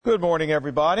Good morning,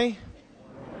 everybody.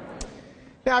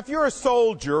 Now, if you're a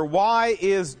soldier, why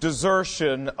is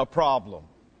desertion a problem?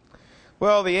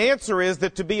 Well, the answer is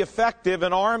that to be effective,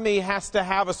 an army has to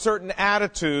have a certain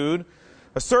attitude,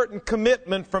 a certain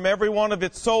commitment from every one of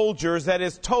its soldiers that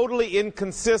is totally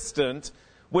inconsistent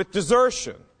with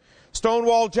desertion.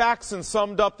 Stonewall Jackson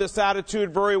summed up this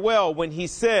attitude very well when he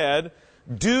said,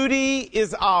 "Duty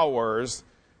is ours,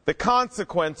 the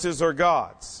consequences are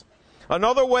God's."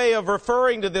 Another way of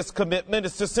referring to this commitment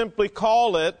is to simply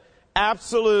call it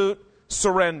absolute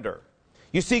surrender.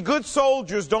 You see, good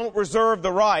soldiers don't reserve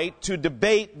the right to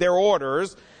debate their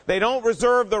orders. They don't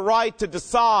reserve the right to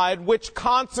decide which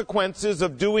consequences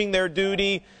of doing their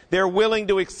duty they're willing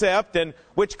to accept and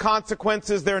which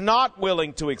consequences they're not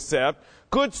willing to accept.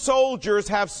 Good soldiers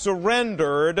have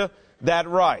surrendered that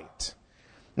right.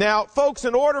 Now, folks,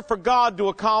 in order for God to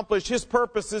accomplish His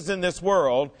purposes in this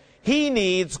world, He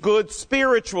needs good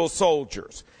spiritual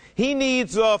soldiers. He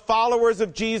needs followers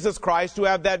of Jesus Christ who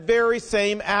have that very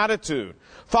same attitude.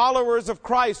 Followers of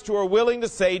Christ who are willing to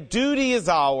say, duty is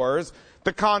ours,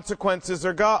 the consequences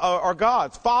are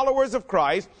God's. Followers of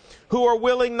Christ who are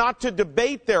willing not to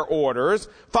debate their orders.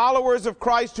 Followers of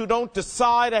Christ who don't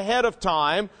decide ahead of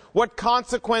time what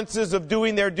consequences of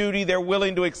doing their duty they're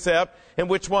willing to accept and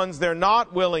which ones they're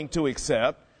not willing to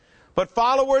accept. But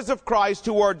followers of Christ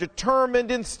who are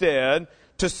determined instead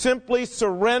to simply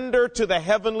surrender to the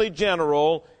heavenly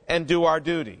general and do our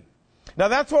duty. Now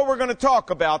that's what we're going to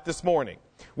talk about this morning.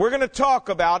 We're going to talk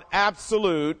about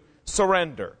absolute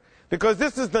surrender. Because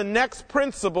this is the next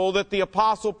principle that the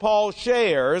Apostle Paul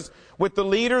shares with the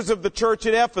leaders of the church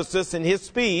at Ephesus in his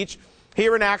speech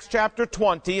here in Acts chapter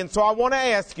 20. And so I want to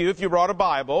ask you, if you brought a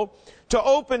Bible, to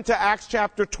open to Acts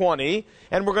chapter 20,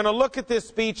 and we're going to look at this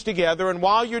speech together. And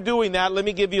while you're doing that, let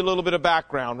me give you a little bit of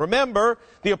background. Remember,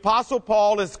 the Apostle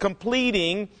Paul is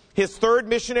completing his third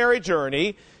missionary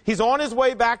journey. He's on his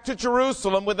way back to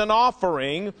Jerusalem with an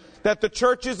offering that the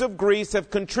churches of Greece have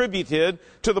contributed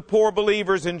to the poor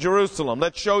believers in Jerusalem.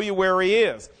 Let's show you where he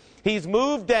is. He's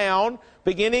moved down,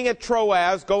 beginning at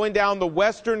Troas, going down the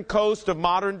western coast of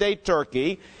modern-day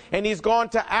Turkey, and he's gone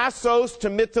to Assos,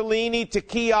 to Mytilene, to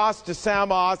Chios, to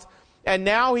Samos, and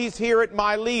now he's here at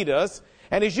Miletus.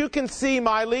 And as you can see,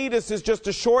 Miletus is just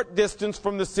a short distance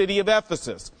from the city of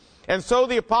Ephesus. And so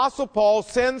the Apostle Paul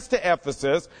sends to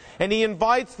Ephesus, and he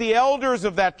invites the elders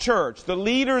of that church, the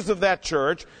leaders of that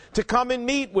church, to come and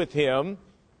meet with him.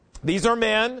 These are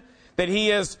men that he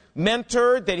has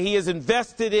mentored, that he has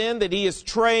invested in, that he has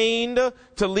trained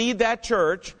to lead that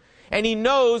church. And he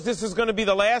knows this is going to be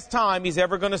the last time he's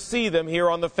ever going to see them here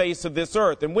on the face of this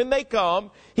earth. And when they come,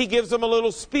 he gives them a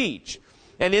little speech.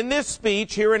 And in this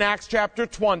speech, here in Acts chapter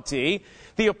 20,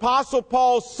 the Apostle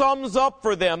Paul sums up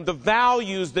for them the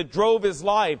values that drove his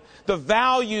life, the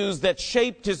values that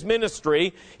shaped his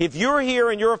ministry. If you're here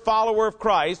and you're a follower of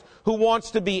Christ who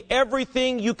wants to be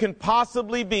everything you can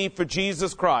possibly be for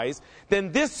Jesus Christ,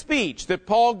 then this speech that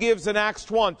Paul gives in Acts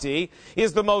 20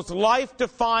 is the most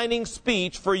life-defining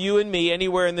speech for you and me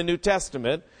anywhere in the New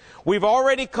Testament. We've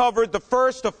already covered the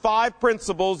first of 5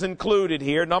 principles included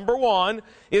here. Number 1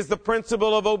 is the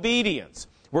principle of obedience.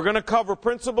 We're going to cover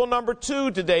principle number 2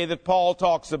 today that Paul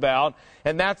talks about,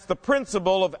 and that's the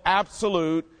principle of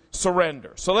absolute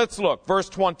surrender. So let's look, verse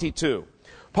 22.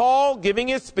 Paul, giving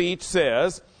his speech,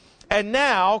 says, "And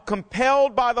now,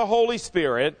 compelled by the Holy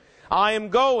Spirit, I am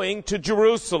going to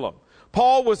Jerusalem."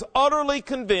 Paul was utterly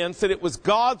convinced that it was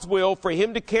God's will for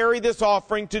him to carry this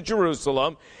offering to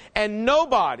Jerusalem, and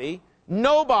nobody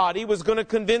was going to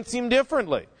convince him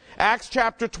differently. Acts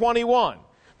chapter 21.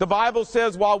 The Bible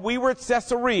says, while we were at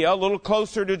Caesarea, a little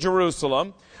closer to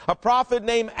Jerusalem, a prophet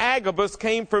named Agabus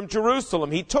came from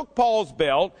Jerusalem. He took Paul's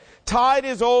belt, tied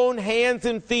his own hands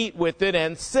and feet with it,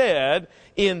 and said,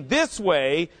 "In this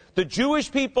way, the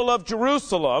Jewish people of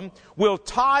Jerusalem will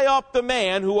tie up the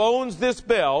man who owns this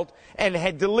belt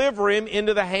and deliver him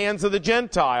into the hands of the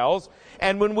Gentiles."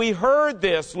 And when we heard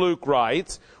this, Luke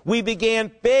writes, we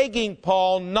began begging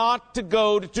Paul not to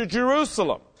go to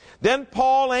Jerusalem. Then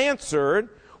Paul answered,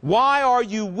 "Why are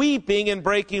you weeping and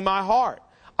breaking my heart?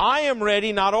 I am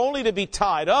ready not only to be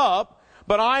tied up,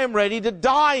 but I am ready to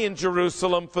die in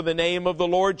Jerusalem for the name of the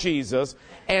Lord Jesus."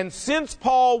 And since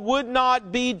Paul would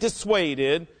not be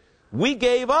dissuaded, we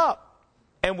gave up.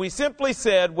 And we simply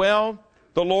said, well,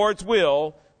 the Lord's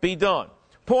will be done.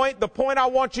 The point I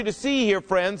want you to see here,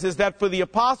 friends, is that for the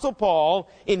Apostle Paul,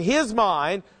 in his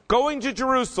mind, going to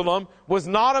Jerusalem was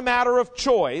not a matter of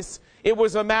choice. It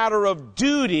was a matter of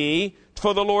duty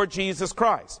for the Lord Jesus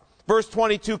Christ. Verse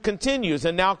 22 continues,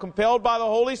 "And now compelled by the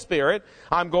Holy Spirit,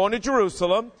 I'm going to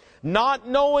Jerusalem, not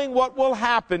knowing what will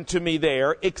happen to me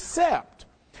there, except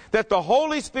that the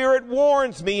Holy Spirit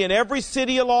warns me in every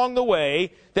city along the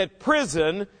way that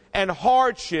prison and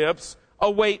hardships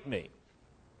await me.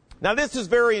 Now this is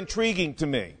very intriguing to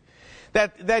me.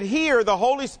 That here the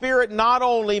Holy Spirit not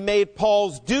only made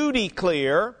Paul's duty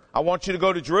clear, I want you to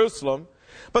go to Jerusalem,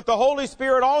 but the Holy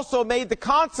Spirit also made the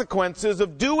consequences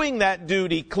of doing that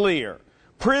duty clear.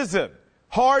 Prison,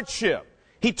 hardship.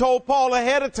 He told Paul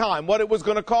ahead of time what it was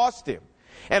going to cost him.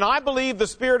 And I believe the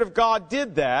Spirit of God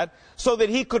did that so that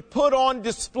He could put on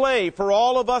display for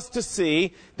all of us to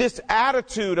see this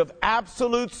attitude of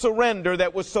absolute surrender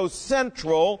that was so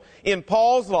central in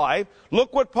Paul's life.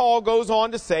 Look what Paul goes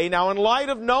on to say. Now, in light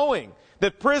of knowing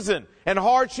that prison and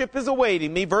hardship is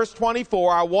awaiting me, verse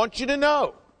 24, I want you to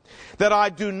know that I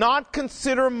do not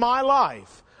consider my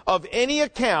life of any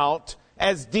account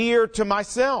as dear to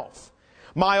myself.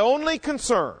 My only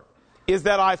concern is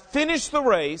that I finish the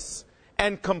race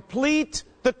and complete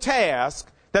the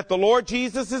task that the Lord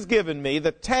Jesus has given me,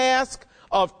 the task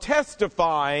of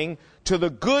testifying to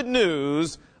the good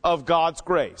news of God's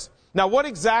grace. Now, what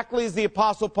exactly is the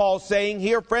Apostle Paul saying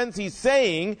here, friends? He's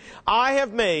saying, I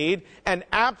have made an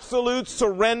absolute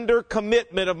surrender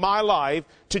commitment of my life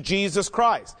to Jesus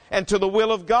Christ and to the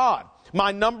will of God.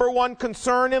 My number one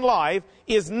concern in life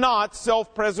is not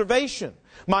self-preservation.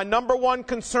 My number one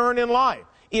concern in life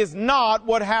is not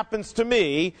what happens to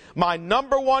me. My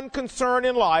number one concern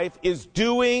in life is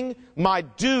doing my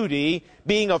duty,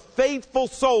 being a faithful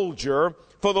soldier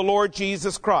for the Lord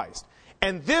Jesus Christ.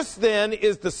 And this then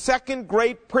is the second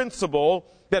great principle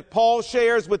that Paul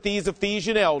shares with these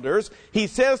Ephesian elders. He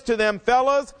says to them,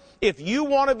 fellas, if you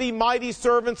want to be mighty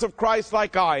servants of Christ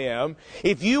like I am,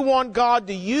 if you want God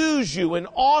to use you in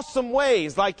awesome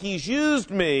ways like He's used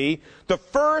me, the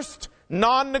first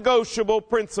non-negotiable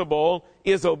principle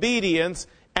is obedience,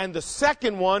 and the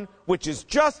second one, which is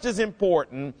just as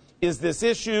important, is this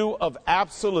issue of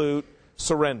absolute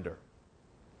surrender.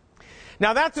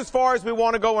 Now that's as far as we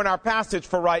want to go in our passage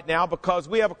for right now, because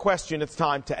we have a question it's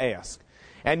time to ask.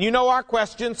 And you know our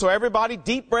question, so everybody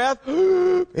deep breath.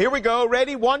 Here we go.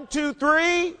 Ready? 1, 2,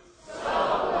 3. So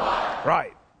what?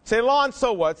 Right. Say, Lon,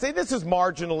 so what? Say, this is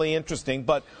marginally interesting,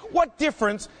 but what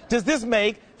difference does this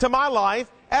make to my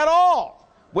life at all?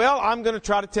 Well, I'm going to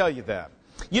try to tell you that.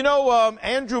 You know,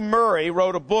 Andrew Murray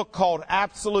wrote a book called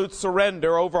Absolute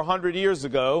Surrender over 100 years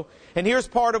ago, and here's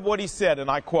part of what he said, and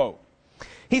I quote.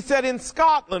 He said, in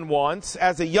Scotland once,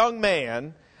 as a young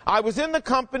man, I was in the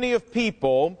company of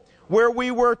people where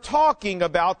we were talking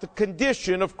about the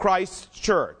condition of Christ's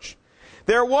church.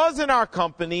 There was in our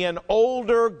company an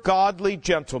older, godly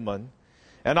gentleman,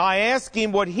 and I asked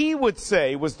him what he would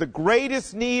say was the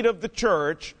greatest need of the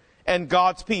church and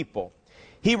God's people.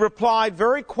 He replied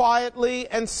very quietly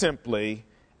and simply,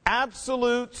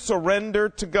 absolute surrender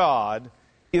to God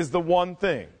is the one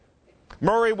thing.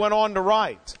 Murray went on to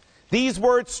write, these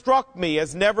words struck me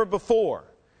as never before,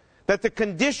 that the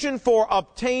condition for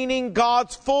obtaining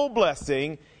God's full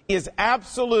blessing is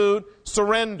absolute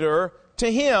surrender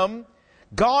to Him.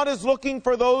 God is looking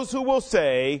for those who will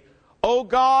say, oh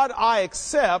God, I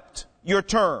accept your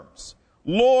terms.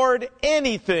 Lord,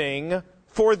 anything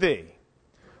for Thee.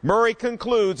 Murray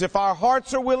concludes, if our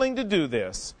hearts are willing to do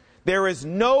this, there is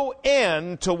no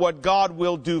end to what God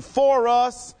will do for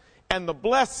us and the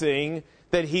blessing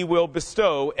that He will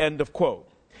bestow, end of quote.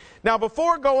 Now,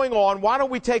 before going on, why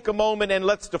don't we take a moment and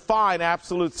let's define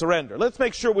absolute surrender. Let's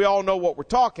make sure we all know what we're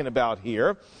talking about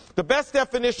here. The best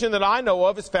definition that I know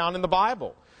of is found in the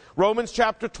Bible. Romans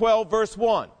chapter 12, verse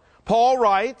 1. Paul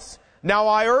writes, now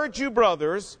I urge you,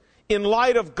 brothers, in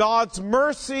light of God's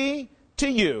mercy to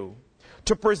you,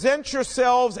 to present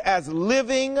yourselves as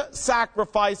living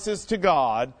sacrifices to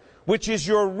God, which is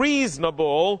your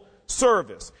reasonable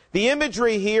service. The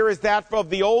imagery here is that of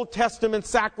the Old Testament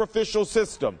sacrificial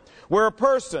system, where a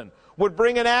person would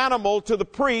bring an animal to the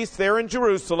priest there in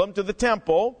Jerusalem, to the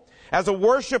temple, as a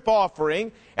worship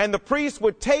offering, and the priest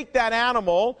would take that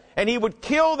animal, and he would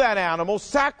kill that animal,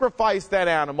 sacrifice that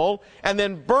animal, and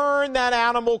then burn that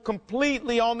animal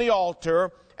completely on the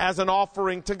altar as an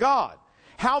offering to God.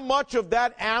 How much of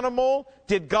that animal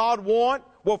did God want?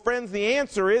 Well, friends, the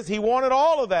answer is He wanted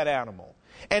all of that animal.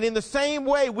 And in the same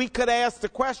way, we could ask the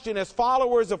question as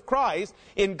followers of Christ,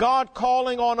 in God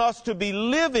calling on us to be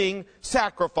living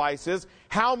sacrifices,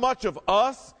 how much of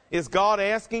us is God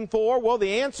asking for? Well,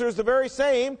 the answer is the very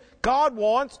same. God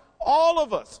wants all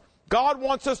of us. God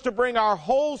wants us to bring our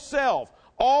whole self,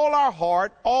 all our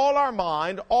heart, all our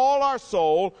mind, all our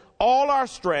soul, all our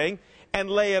strength, and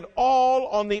lay it all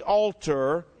on the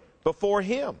altar before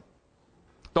Him.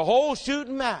 The whole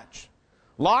shooting match,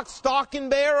 lock, stock, and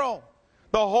barrel,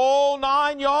 the whole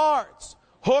 9 yards,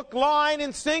 hook, line,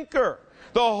 and sinker.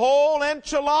 The whole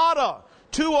enchilada.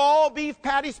 2 all-beef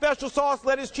patty, special sauce,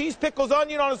 lettuce, cheese, pickles,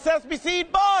 onion on a sesame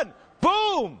seed bun.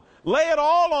 Boom! Lay it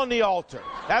all on the altar.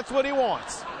 That's what he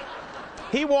wants.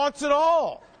 He wants it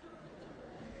all.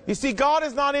 You see, God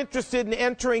is not interested in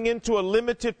entering into a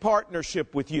limited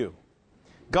partnership with you.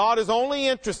 God is only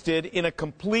interested in a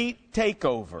complete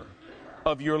takeover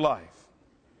of your life.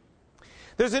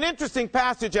 There's an interesting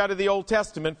passage out of the Old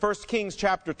Testament, 1 Kings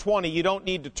chapter 20. You don't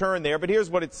need to turn there, but here's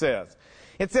what it says.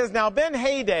 It says, Now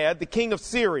Ben-Hadad, the king of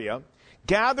Syria,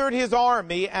 gathered his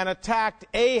army and attacked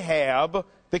Ahab,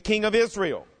 the king of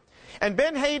Israel. And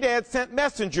Ben-Hadad sent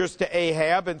messengers to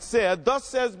Ahab and said, Thus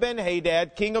says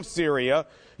Ben-Hadad, king of Syria,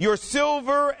 Your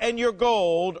silver and your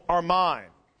gold are mine.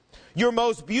 Your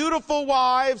most beautiful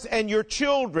wives and your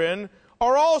children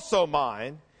are also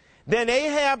mine. Then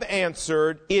Ahab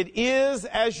answered, It is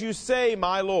as you say,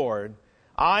 my lord.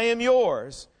 I am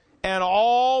yours, and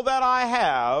all that I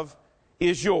have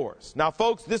is yours. Now,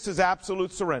 folks, this is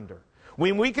absolute surrender.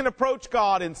 When we can approach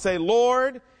God and say,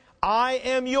 Lord, I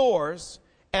am yours,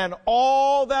 and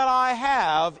all that I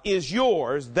have is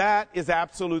yours, that is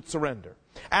absolute surrender.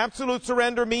 Absolute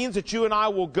surrender means that you and I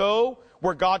will go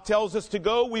where God tells us to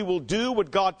go. We will do what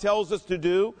God tells us to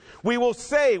do. We will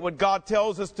say what God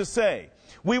tells us to say.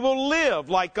 We will live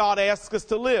like God asks us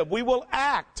to live. We will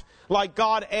act like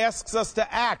God asks us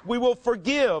to act. We will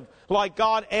forgive like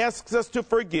God asks us to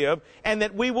forgive. And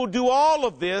that we will do all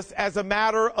of this as a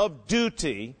matter of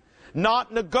duty,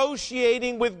 not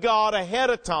negotiating with God ahead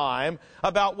of time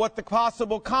about what the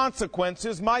possible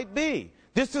consequences might be.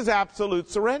 This is absolute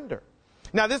surrender.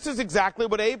 Now, this is exactly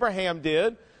what Abraham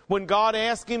did when God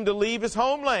asked him to leave his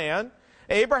homeland.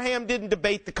 Abraham didn't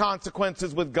debate the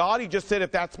consequences with God. He just said,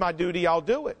 if that's my duty, I'll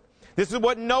do it. This is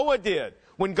what Noah did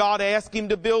when God asked him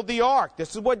to build the ark.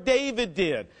 This is what David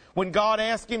did when God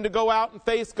asked him to go out and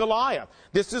face Goliath.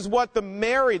 This is what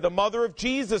Mary, the mother of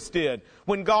Jesus, did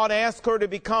when God asked her to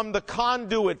become the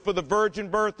conduit for the virgin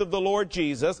birth of the Lord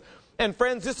Jesus. And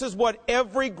friends, this is what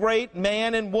every great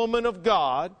man and woman of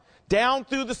God down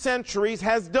through the centuries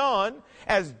has done.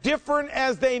 As different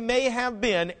as they may have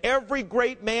been, every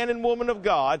great man and woman of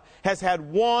God has had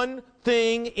one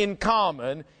thing in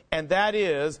common, and that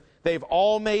is they've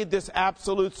all made this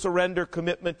absolute surrender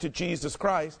commitment to Jesus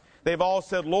Christ. They've all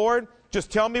said, Lord,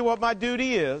 just tell me what my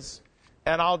duty is,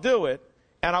 and I'll do it,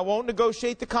 and I won't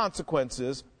negotiate the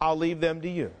consequences. I'll leave them to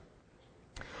you.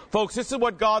 Folks, this is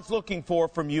what God's looking for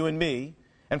from you and me,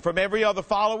 and from every other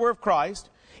follower of Christ.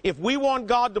 If we want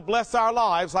God to bless our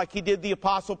lives like He did the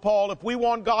Apostle Paul, if we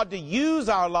want God to use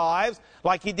our lives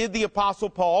like He did the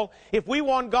Apostle Paul, if we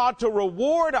want God to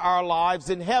reward our lives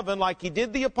in heaven like He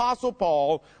did the Apostle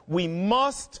Paul, we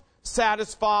must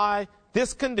satisfy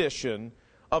this condition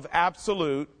of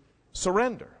absolute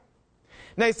surrender.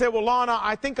 Now you say, well, Lana,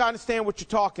 I think I understand what you're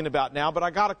talking about now, but I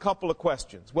got a couple of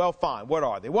questions. Well, fine. What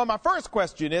are they? Well, my first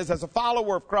question is, as a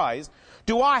follower of Christ,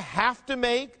 do I have to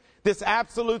make this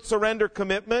absolute surrender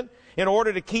commitment in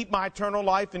order to keep my eternal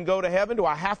life and go to heaven? Do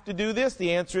I have to do this?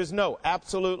 The answer is no,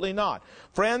 absolutely not.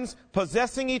 Friends,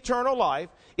 possessing eternal life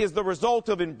is the result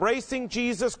of embracing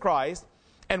Jesus Christ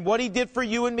and what He did for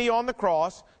you and me on the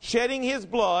cross, shedding His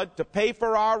blood to pay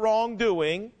for our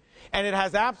wrongdoing, and it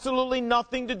has absolutely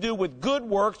nothing to do with good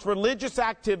works, religious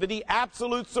activity,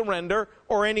 absolute surrender,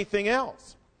 or anything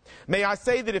else. May I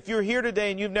say that if you're here today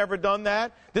and you've never done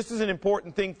that, this is an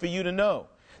important thing for you to know.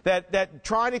 That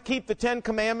trying to keep the 10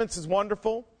 Commandments is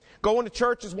wonderful. Going to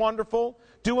church is wonderful.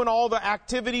 Doing all the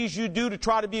activities you do to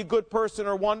try to be a good person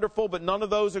are wonderful, but none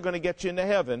of those are going to get you into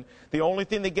heaven. The only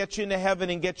thing that gets you into heaven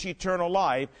and gets you eternal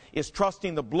life is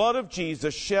trusting the blood of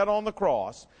Jesus shed on the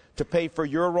cross to pay for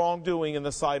your wrongdoing in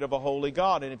the sight of a holy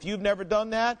God. And if you've never done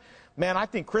that, man, I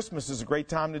think Christmas is a great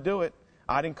time to do it.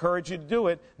 I'd encourage you to do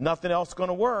it. Nothing else is going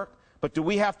to work. But do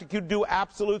we have to do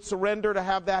absolute surrender to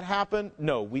have that happen?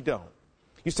 No, we don't.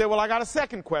 You say, well, I got a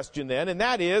second question then, and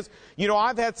that is,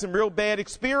 I've had some real bad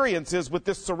experiences with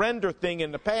this surrender thing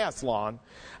in the past, Lon.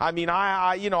 I mean,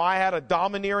 I had a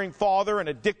domineering father and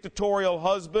a dictatorial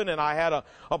husband, and I had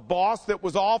a boss that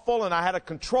was awful, and I had a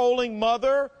controlling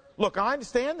mother. Look, I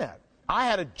understand that. I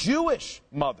had a Jewish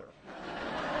mother.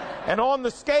 And on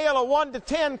the scale of 1 to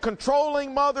 10,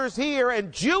 controlling mothers here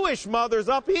and Jewish mothers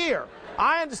up here.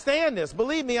 I understand this.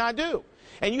 Believe me, I do.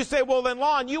 And you say, well, then,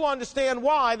 Lon, you understand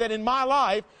why that in my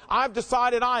life, I've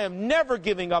decided I am never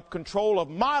giving up control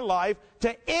of my life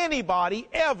to anybody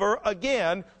ever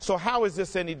again. So how is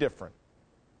this any different?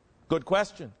 Good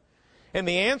question. And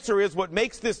the answer is what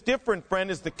makes this different, friend,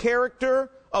 is the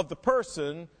character of the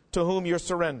person to whom you're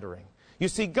surrendering. You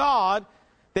see, God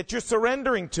that you're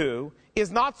surrendering to is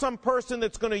not some person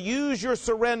that's going to use your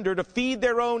surrender to feed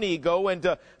their own ego and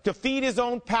to feed his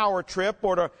own power trip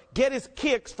or to get his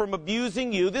kicks from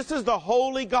abusing you. This is the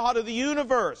holy God of the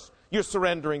universe you're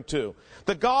surrendering to.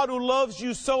 The God who loves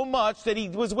you so much that he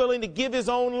was willing to give his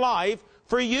own life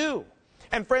for you.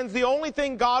 And friends, the only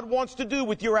thing God wants to do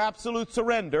with your absolute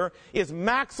surrender is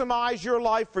maximize your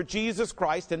life for Jesus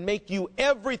Christ and make you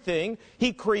everything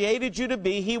he created you to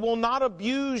be. He will not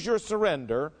abuse your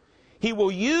surrender. He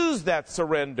will use that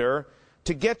surrender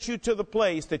to get you to the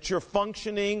place that you're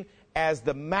functioning as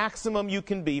the maximum you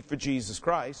can be for Jesus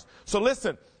Christ. So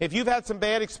listen, if you've had some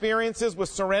bad experiences with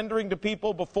surrendering to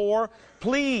people before,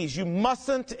 please, you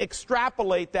mustn't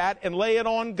extrapolate that and lay it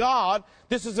on God.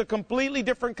 This is a completely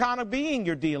different kind of being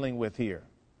you're dealing with here.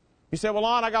 You say, well,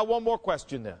 Lon, I got one more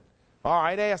question then. All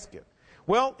right, ask it.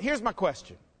 Well, here's my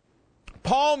question.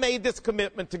 Paul made this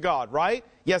commitment to God, right?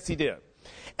 Yes, he did.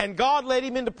 And God led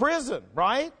him into prison,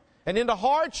 right? And into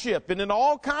hardship and into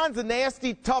all kinds of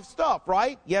nasty, tough stuff,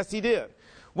 right? Yes, he did.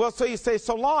 Well, so you say,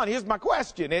 so Lon, here's my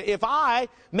question. If I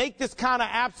make this kind of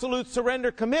absolute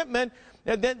surrender commitment,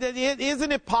 then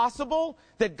isn't it possible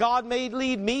that God may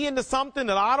lead me into something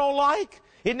that I don't like?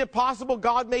 Isn't it possible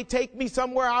God may take me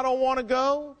somewhere I don't want to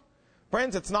go?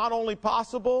 Friends, it's not only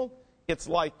possible, it's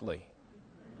likely.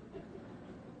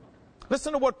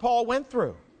 Listen to what Paul went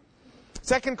through.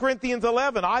 2 Corinthians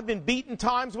 11, I've been beaten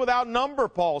times without number,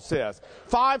 Paul says.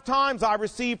 5 times I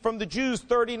received from the Jews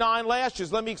 39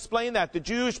 lashes. Let me explain that. The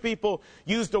Jewish people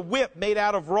used a whip made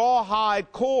out of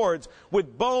rawhide cords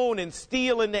with bone and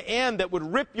steel in the end that would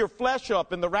rip your flesh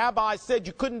up. And the rabbi said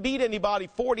you couldn't beat anybody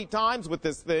 40 times with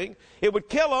this thing. It would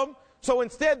kill them. So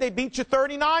instead they beat you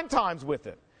 39 times with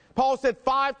it. Paul said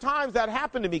 5 times that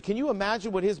happened to me. Can you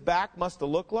imagine what his back must have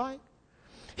looked like?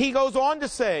 He goes on to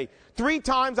say, 3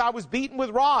 times I was beaten with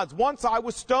rods. Once I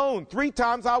was stoned. 3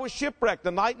 times I was shipwrecked.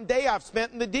 The night and day I've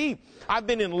spent in the deep. I've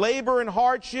been in labor and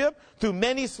hardship through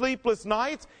many sleepless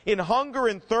nights, in hunger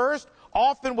and thirst,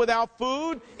 often without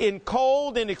food, in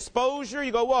cold and exposure.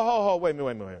 You go, whoa, wait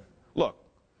a minute. Look,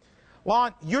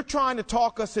 Lon, you're trying to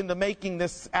talk us into making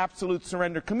this absolute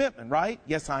surrender commitment, right?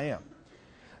 Yes, I am.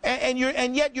 And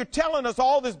yet you're telling us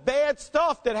all this bad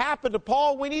stuff that happened to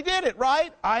Paul when he did it,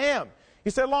 right? I am. He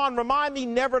said, Lon, remind me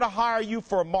never to hire you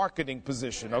for a marketing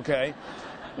position, okay?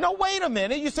 No, wait a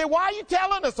minute. You say, why are you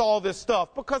telling us all this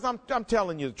stuff? Because I'm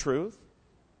telling you the truth.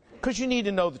 Because you need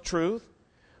to know the truth.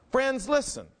 Friends,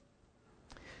 listen.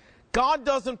 God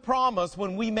doesn't promise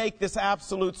when we make this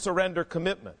absolute surrender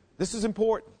commitment. This is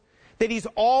important. That he's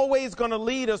always going to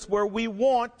lead us where we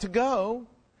want to go.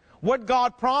 What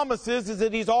God promises is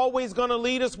that he's always going to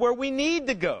lead us where we need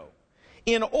to go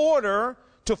in order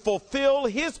to fulfill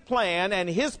his plan and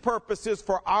his purposes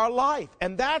for our life.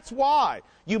 And that's why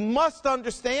you must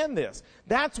understand this.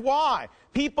 That's why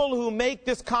people who make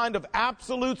this kind of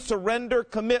absolute surrender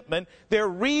commitment, their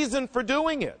reason for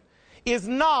doing it is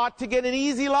not to get an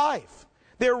easy life.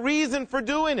 Their reason for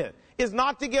doing it is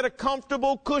not to get a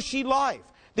comfortable, cushy life.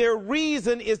 Their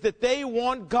reason is that they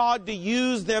want God to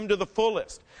use them to the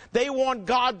fullest. They want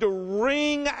God to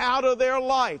wring out of their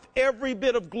life every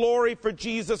bit of glory for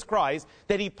Jesus Christ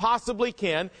that he possibly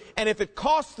can. And if it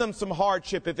costs them some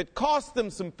hardship, if it costs them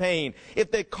some pain,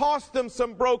 if it costs them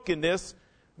some brokenness,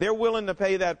 they're willing to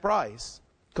pay that price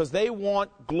because they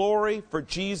want glory for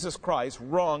Jesus Christ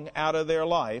wrung out of their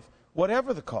life,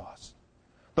 whatever the cost.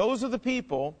 Those are the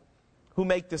people who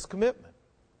make this commitment.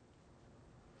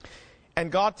 And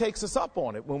God takes us up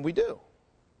on it when we do.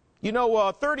 You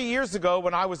know, 30 years ago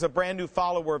when I was a brand new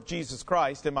follower of Jesus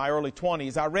Christ in my early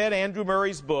 20s, I read Andrew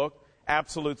Murray's book,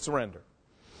 Absolute Surrender.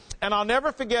 And I'll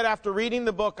never forget after reading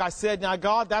the book, I said, now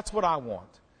God, that's what I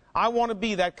want. I want to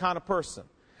be that kind of person.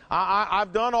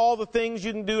 I've done all the things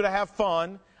you can do to have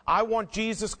fun. I want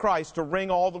Jesus Christ to wring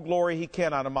all the glory he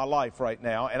can out of my life right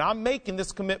now, and I'm making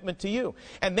this commitment to you.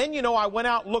 And then, you know, I went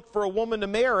out and looked for a woman to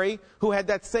marry who had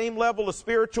that same level of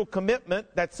spiritual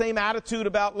commitment, that same attitude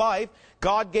about life.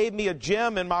 God gave me a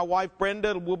gem in my wife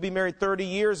Brenda. We'll be married 30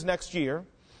 years next year.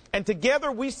 And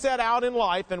together we set out in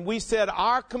life and we said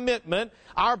our commitment,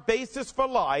 our basis for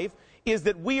life is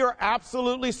that we are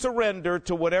absolutely surrendered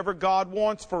to whatever God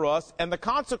wants for us. And the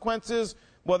consequences,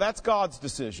 well, that's God's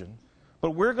decision.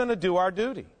 But we're going to do our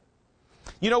duty.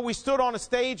 You know, we stood on a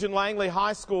stage in Langley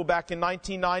High School back in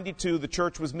 1992. The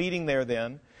church was meeting there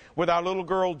then with our little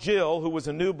girl Jill, who was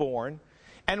a newborn.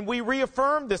 And we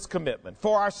reaffirmed this commitment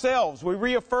for ourselves. We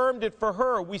reaffirmed it for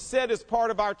her. We said as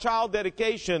part of our child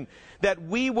dedication that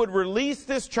we would release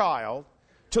this child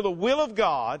to the will of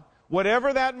God,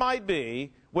 whatever that might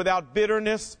be, without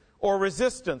bitterness or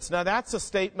resistance. Now, that's a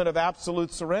statement of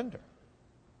absolute surrender.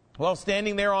 Well,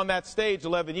 standing there on that stage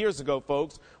 11 years ago,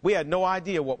 folks, we had no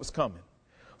idea what was coming.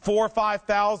 4,000 or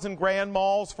 5,000 grand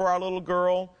malls for our little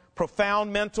girl,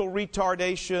 profound mental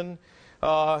retardation,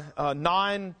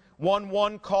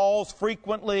 911 calls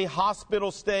frequently, hospital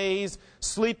stays,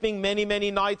 sleeping many, many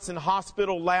nights in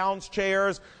hospital lounge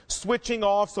chairs, switching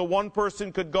off so one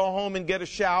person could go home and get a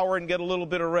shower and get a little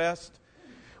bit of rest.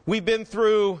 We've been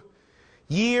through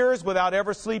years without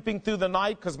ever sleeping through the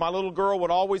night because my little girl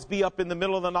would always be up in the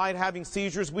middle of the night having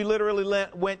seizures. We literally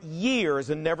went years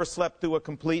and never slept through a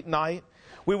complete night.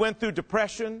 We went through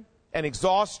depression and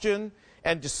exhaustion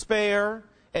and despair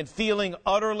and feeling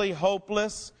utterly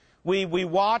hopeless. We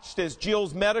watched as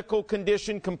Jill's medical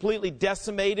condition completely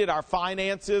decimated our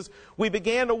finances. We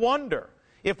began to wonder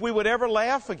if we would ever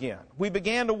laugh again. We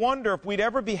began to wonder if we'd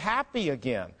ever be happy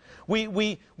again.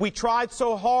 We tried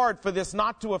so hard for this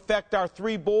not to affect our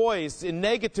 3 boys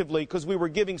negatively because we were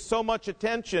giving so much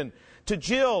attention to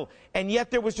Jill, and yet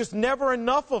there was just never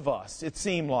enough of us, it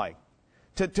seemed like,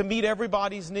 to meet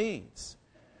everybody's needs.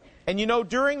 And you know,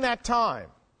 during that time,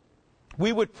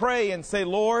 we would pray and say,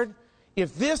 Lord,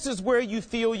 if this is where you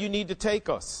feel you need to take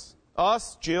us,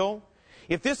 Jill,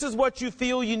 if this is what you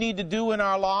feel you need to do in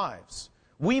our lives,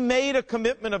 we made a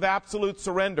commitment of absolute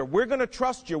surrender. We're going to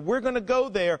trust you. We're going to go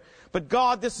there. But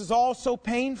God, this is all so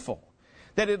painful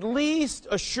that at least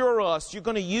assure us you're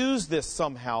going to use this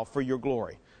somehow for your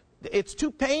glory. It's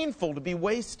too painful to be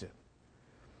wasted.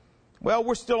 Well,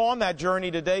 we're still on that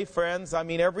journey today, friends. I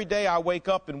mean, every day I wake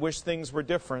up and wish things were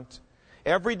different.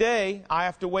 Every day I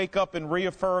have to wake up and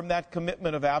reaffirm that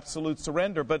commitment of absolute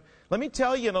surrender. But let me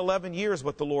tell you in 11 years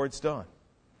what the Lord's done.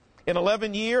 In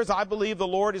 11 years, I believe the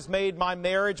Lord has made my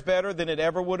marriage better than it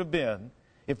ever would have been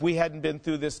if we hadn't been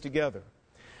through this together.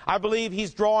 I believe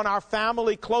He's drawn our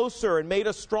family closer and made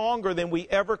us stronger than we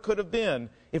ever could have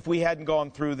been if we hadn't gone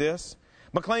through this.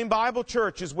 McLean Bible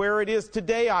Church is where it is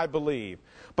today, I believe,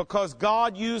 because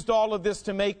God used all of this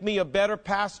to make me a better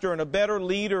pastor and a better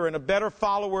leader and a better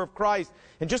follower of Christ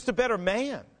and just a better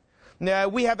man. Now,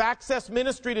 we have Access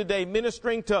Ministry today,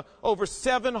 ministering to over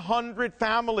 700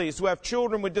 families who have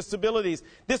children with disabilities.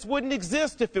 This wouldn't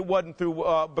exist if it wasn't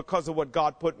because of what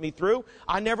God put me through.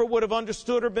 I never would have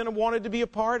understood or wanted to be a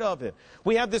part of it.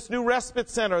 We have this new respite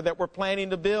center that we're planning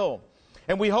to build.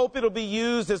 And we hope it'll be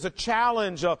used as a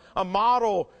challenge, a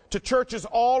model to churches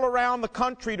all around the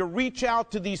country to reach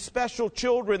out to these special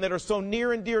children that are so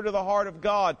near and dear to the heart of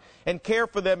God and care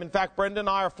for them. In fact, Brenda and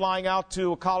I are flying out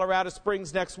to Colorado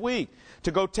Springs next week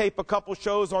to go tape a couple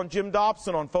shows on Jim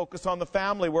Dobson on Focus on the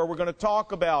Family, where we're going to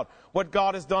talk about what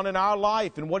God has done in our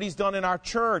life and what He's done in our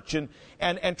church and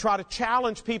try to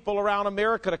challenge people around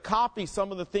America to copy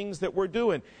some of the things that we're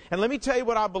doing. And let me tell you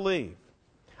what I believe.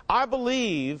 I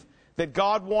believe that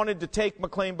God wanted to take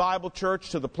McLean Bible Church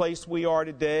to the place we are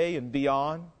today and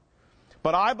beyond.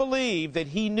 But I believe that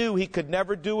He knew He could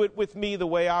never do it with me the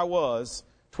way I was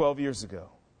 12 years ago.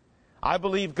 I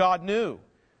believe God knew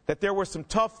that there were some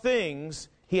tough things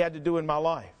He had to do in my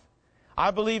life.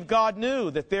 I believe God knew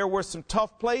that there were some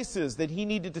tough places that He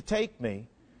needed to take me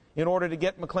in order to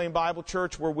get McLean Bible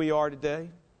Church where we are today.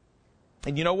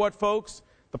 And you know what, folks?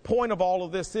 The point of all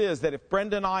of this is that if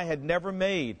Brenda and I had never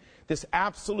made this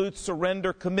absolute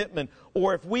surrender commitment,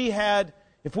 or if we had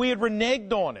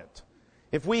reneged on it,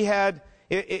 if we had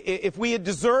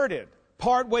deserted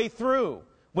partway through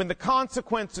when the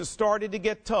consequences started to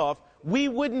get tough, we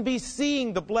wouldn't be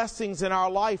seeing the blessings in our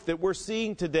life that we're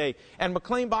seeing today. And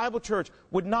McLean Bible Church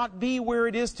would not be where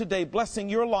it is today, blessing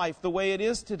your life the way it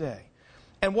is today.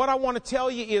 And what I want to tell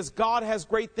you is God has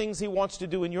great things He wants to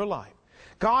do in your life.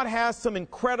 God has some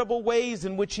incredible ways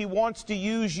in which He wants to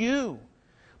use you,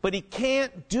 but He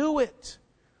can't do it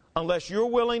unless you're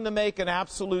willing to make an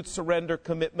absolute surrender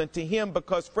commitment to Him,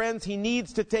 because, friends, He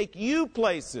needs to take you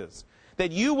places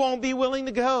that you won't be willing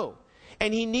to go,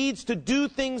 and He needs to do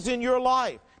things in your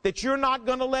life that you're not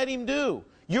going to let Him do.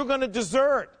 You're going to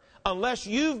desert unless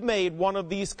you've made one of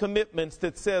these commitments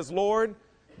that says, Lord,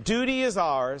 duty is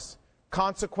ours,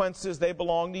 consequences, they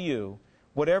belong to you.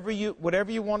 Whatever you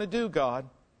want to do, God,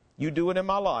 you do it in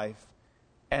my life,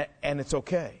 and it's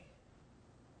okay.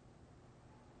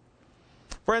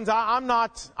 Friends, I'm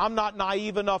not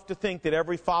naive enough to think that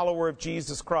every follower of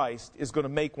Jesus Christ is going to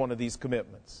make one of these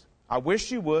commitments. I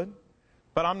wish you would,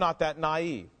 but I'm not that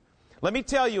naive. Let me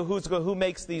tell you who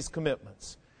makes these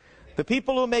commitments. The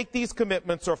people who make these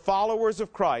commitments are followers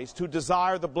of Christ who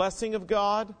desire the blessing of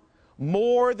God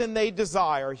more than they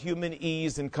desire human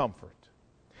ease and comfort.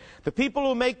 The people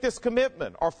who make this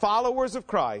commitment are followers of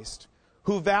Christ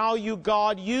who value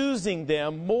God using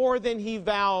them more than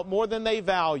they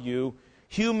value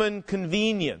human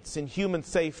convenience and human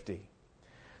safety.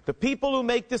 The people who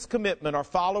make this commitment are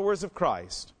followers of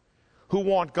Christ who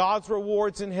want God's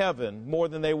rewards in heaven more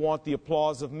than they want the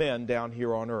applause of men down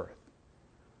here on earth.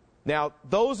 Now,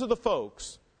 those are the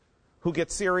folks who get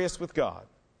serious with God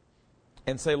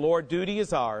and say, Lord, duty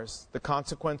is ours, the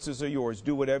consequences are yours.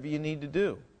 Do whatever you need to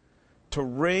do to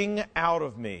wring out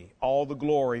of me all the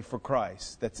glory for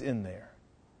Christ that's in there.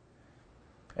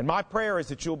 And my prayer is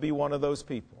that you'll be one of those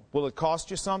people. Will it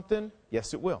cost you something?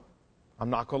 Yes, it will. I'm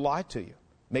not going to lie to you.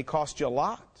 It may cost you a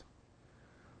lot.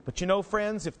 But you know,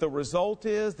 friends, if the result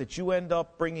is that you end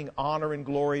up bringing honor and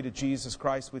glory to Jesus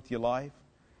Christ with your life,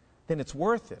 then it's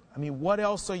worth it. I mean, what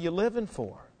else are you living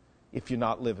for if you're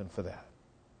not living for that?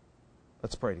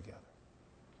 Let's pray together.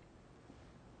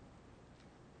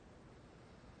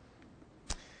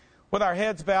 With our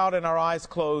heads bowed and our eyes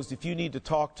closed, if you need to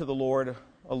talk to the Lord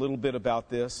a little bit about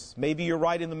this, maybe you're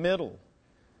right in the middle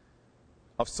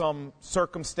of some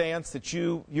circumstance that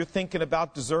you're thinking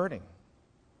about deserting.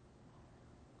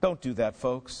 Don't do that,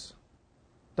 folks.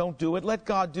 Don't do it. Let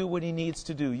God do what He needs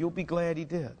to do. You'll be glad He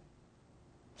did.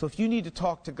 So if you need to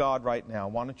talk to God right now,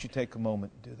 why don't you take a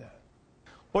moment and do that?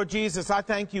 Lord Jesus, I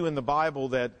thank you in the Bible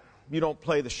that you don't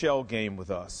play the shell game with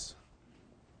us.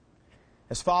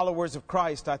 As followers of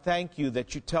Christ, I thank you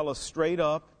that you tell us straight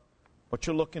up what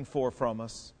you're looking for from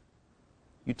us.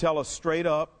 You tell us straight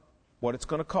up what it's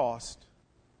going to cost.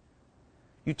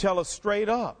 You tell us straight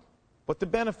up what the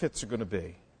benefits are going to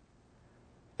be.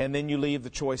 And then you leave the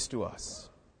choice to us.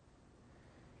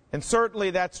 And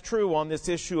certainly that's true on this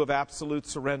issue of absolute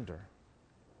surrender.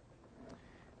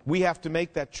 We have to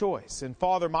make that choice. And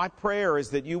Father, my prayer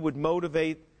is that you would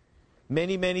motivate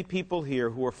many, many people here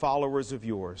who are followers of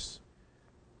yours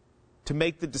to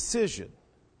make the decision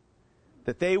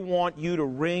that they want you to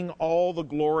wring all the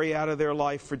glory out of their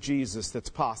life for Jesus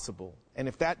that's possible. And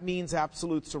if that means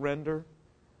absolute surrender,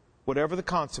 whatever the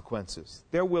consequences,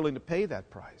 they're willing to pay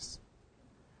that price.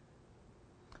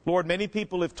 Lord, many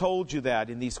people have told you that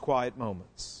in these quiet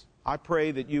moments. I pray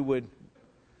that you would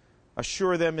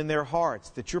assure them in their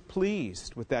hearts that you're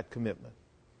pleased with that commitment.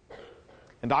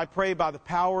 And I pray by the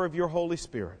power of your Holy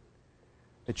Spirit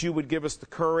that you would give us the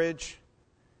courage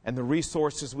and the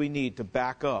resources we need to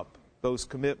back up those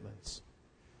commitments,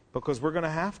 because we're going to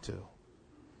have to.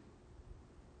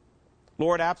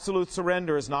 Lord, absolute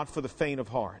surrender is not for the faint of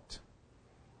heart.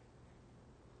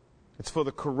 It's for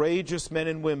the courageous men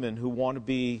and women who want to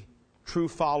be true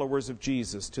followers of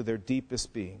Jesus to their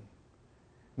deepest being.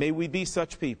 May we be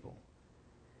such people.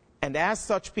 And as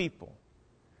such people,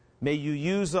 may you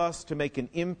use us to make an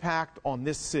impact on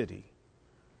this city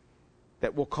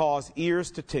that will cause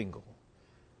ears to tingle.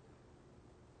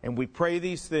 And we pray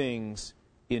these things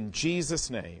in Jesus'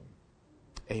 name.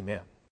 Amen.